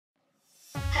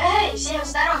Эй, всем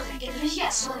здорова, дорогие друзья,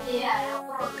 с вами я,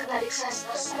 на канале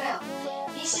стараемся.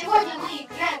 И сегодня мы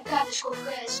играем карточку в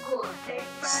CSGO.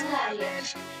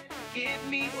 Стараемся.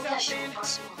 Удачного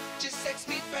просмотра.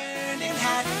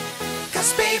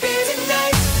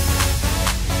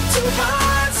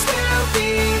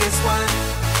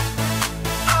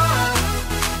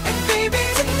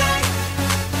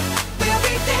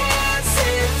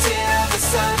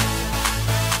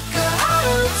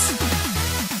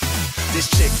 This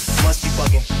chick must be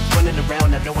bugging, running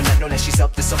around, I know that she's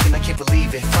up to something, I can't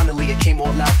believe it. Finally it came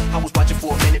all out, I was watching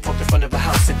for a minute, parked in front of a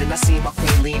house, and then I seen my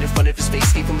queen lean in front of his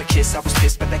face, gave him a kiss. I was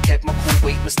pissed, but I kept my cool.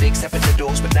 Wait, mistakes happen to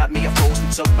those, but not me. I froze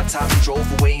and took my time and drove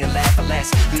away and laughed.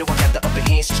 Alas, I know I got the upper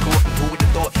hand, she's caught, and who would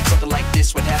have thought something like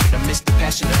this would happen? I missed the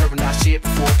passion of her and I shared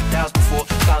before, hours before,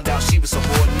 found out she was a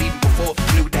whore, and even before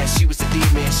knew that she was a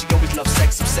demon. She always loved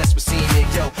sex, obsessed with seeing it.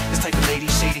 Yo, this type of lady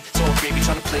shady, talk baby,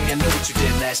 trying to play. I know what you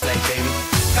did last night, baby.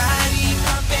 Body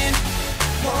pumping,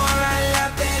 more I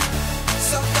love it,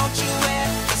 so don't you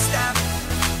ever stop.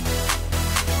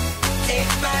 Take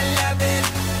my loving,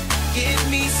 give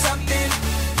me something,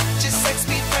 just sex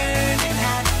me burning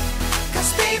hot.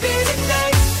 Cause baby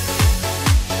tonight,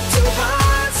 two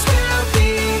hearts will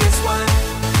beat as one.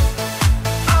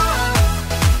 Oh,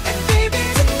 and baby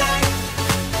tonight,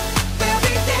 we'll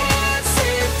be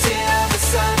dancing till the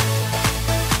sun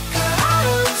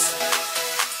comes.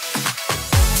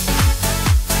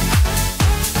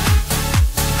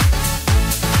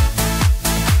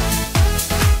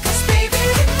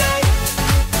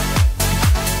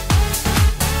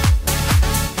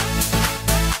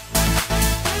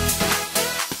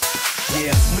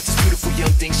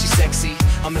 Think she's sexy,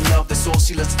 I'm in love, that's all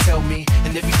she loves to tell me.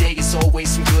 And every day is always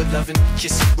some good loving,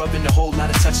 kissing, rubbing, a whole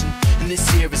lot of touching. And this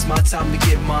year is my time to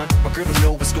get mine. My girl don't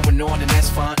know what's going on, and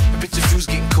that's fine. A picture views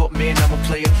getting caught, man, I'm a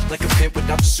player, like a pimp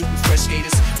without the suit and fresh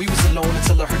skaters. We was alone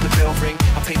until I heard the bell ring.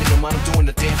 I paid it no mind, I'm doing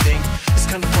the damn thing. It's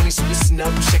kinda funny, so listen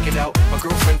up, check it out. My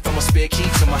girlfriend found my spare key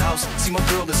to my house. See, my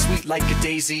girl is sweet like a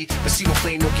daisy, but she don't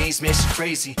play no games, man, she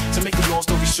crazy. To make a long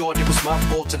story short, it was my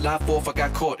fault. July 4th I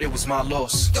got caught, it was my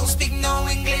loss. Don't speak no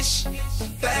English,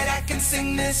 but I can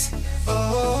sing this.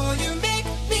 Oh, you make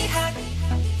me hot.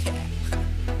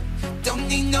 Don't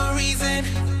need no reason,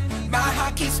 my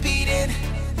heart keeps beating.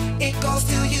 It goes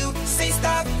till you say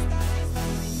stop.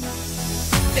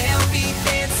 They'll be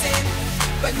dancing,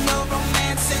 but no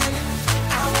romancing.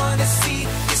 I wanna see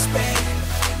you spread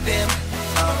them.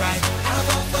 Alright, I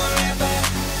won't forever.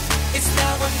 It's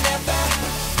now or never.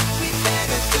 We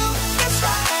better do this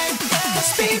right.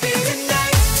 Cause baby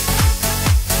tonight,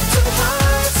 two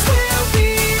hearts will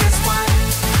beat as one.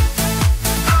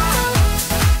 Oh,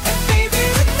 and baby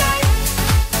tonight,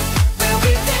 we'll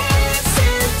be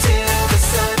dancing till the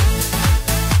sun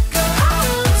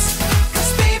comes.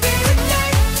 Cause baby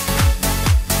tonight,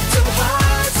 two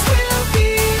hearts will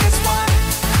beat as one.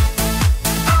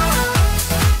 Oh,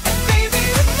 and baby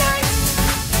tonight,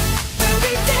 we'll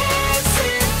be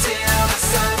dancing till the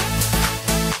sun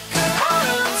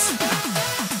comes.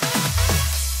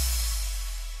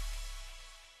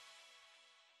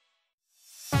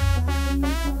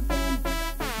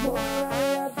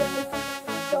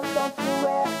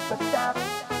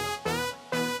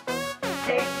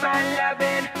 Take my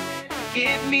loving,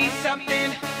 give me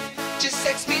something, just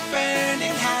sex me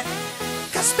burning hot.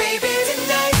 Cause baby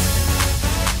tonight,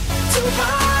 two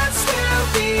hearts will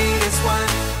beat as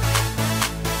one.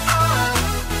 Oh,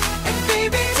 and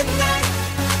baby tonight,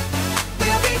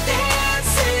 we'll be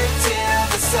dancing till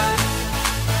the sun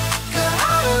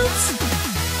comes.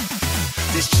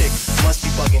 This chick must be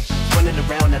bugging, running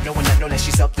around, I know that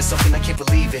she's up to something, I can't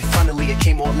believe it. Finally it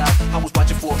came all out, I was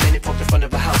watching for a minute, parked in front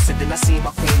of a house, and then I seen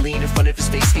my queen lean in front of his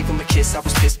face, gave him a kiss. I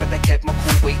was pissed, but I kept my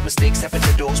cool. Wait, mistakes happen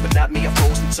to those, but not me. I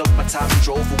froze and took my time and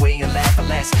drove away and laughed.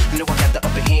 Alas, I know I got the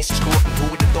upper hand, she's caught, and who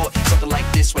would have thought something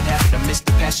like this would happen? I missed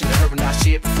the passion of her and I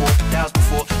shared before, hours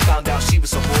before, found out she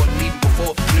was a whore, and even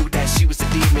before knew that she was a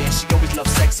demon. She always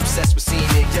loved sex, obsessed with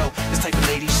seeing it. Yo, this type of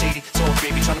lady shady, talk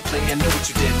baby, trying to play. I know what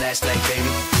you did last night, baby.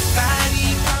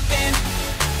 Body pumping,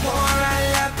 more I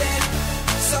love it,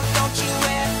 so don't you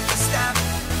ever stop.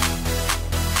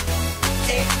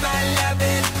 Take my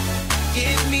loving,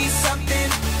 give me something,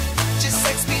 just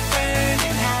sex me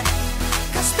burning hot.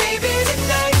 Cause baby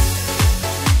tonight,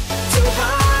 two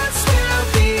hearts will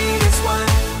beat as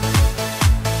one.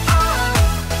 Oh,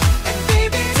 and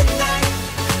baby tonight,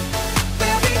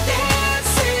 we'll be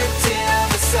dancing till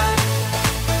the sun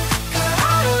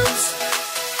comes.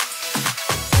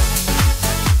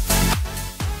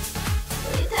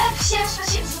 Итак, всем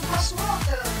спасибо за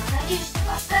просмотр. Надеюсь, ты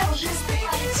поставил жирный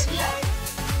палец вверх.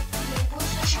 И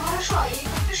будет очень хорошо. И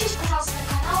подпишись, пожалуйста,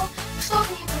 на канал.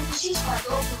 чтобы не пропустить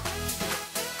подобного.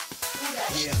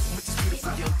 Yeah, with this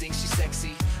beautiful young thing, she's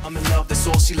sexy. I'm in love, that's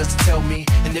all she loves to tell me.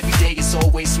 And every day it's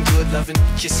always some good loving,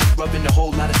 kissing, rubbing, a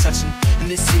whole lot of touching. And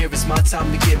this year is my time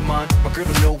to get mine. My girl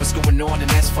don't know what's going on, and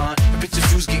that's fine. A bitch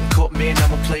of you's getting caught, man,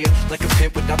 I'm a player. Like a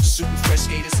pimp without the suit and fresh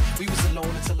skaters. We was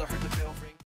alone until I heard the bell ring.